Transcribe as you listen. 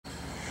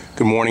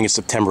Good morning, it's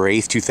September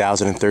 8th,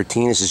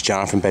 2013. This is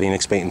John from Betty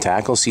Nick's Bait and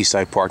Tackle,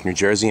 Seaside Park, New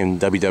Jersey,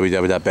 and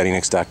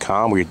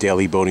www.bettynicks.com, where your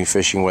daily boating,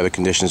 fishing, weather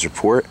conditions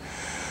report.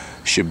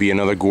 Should be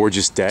another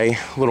gorgeous day.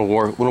 A little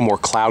more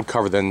cloud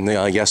cover than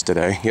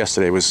yesterday.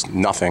 Yesterday was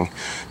nothing.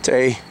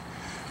 Today,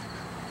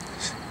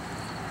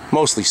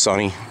 mostly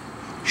sunny.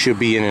 Should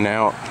be in and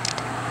out.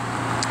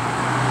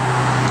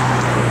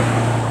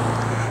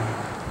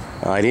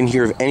 I didn't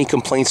hear of any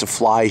complaints of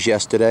flies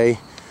yesterday.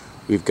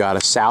 We've got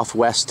a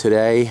southwest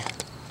today.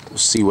 We'll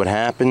see what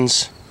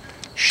happens.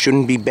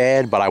 Shouldn't be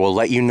bad, but I will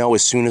let you know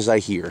as soon as I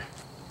hear.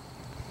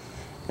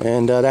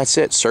 And that's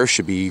it. Surf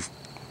should be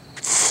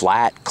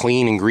flat,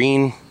 clean, and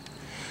green.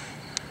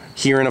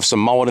 Hearing of some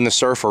mullet in the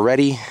surf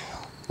already.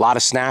 A lot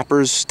of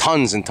snappers,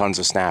 tons and tons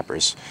of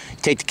snappers. You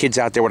take the kids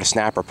out there with a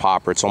snapper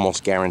popper, it's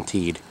almost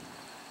guaranteed.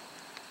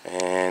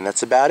 And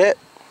that's about it.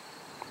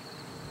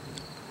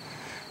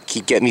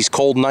 Keep getting these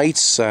cold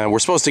nights. We're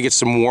supposed to get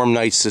some warm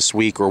nights this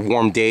week, or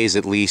warm days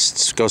at least.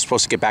 It's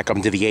supposed to get back up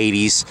into the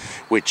 80s,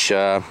 which, you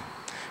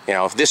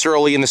know, this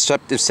early in the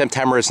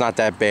September is not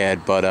that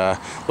bad, but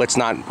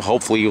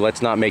hopefully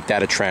let's not make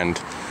that a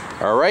trend.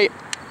 All right,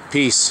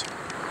 peace.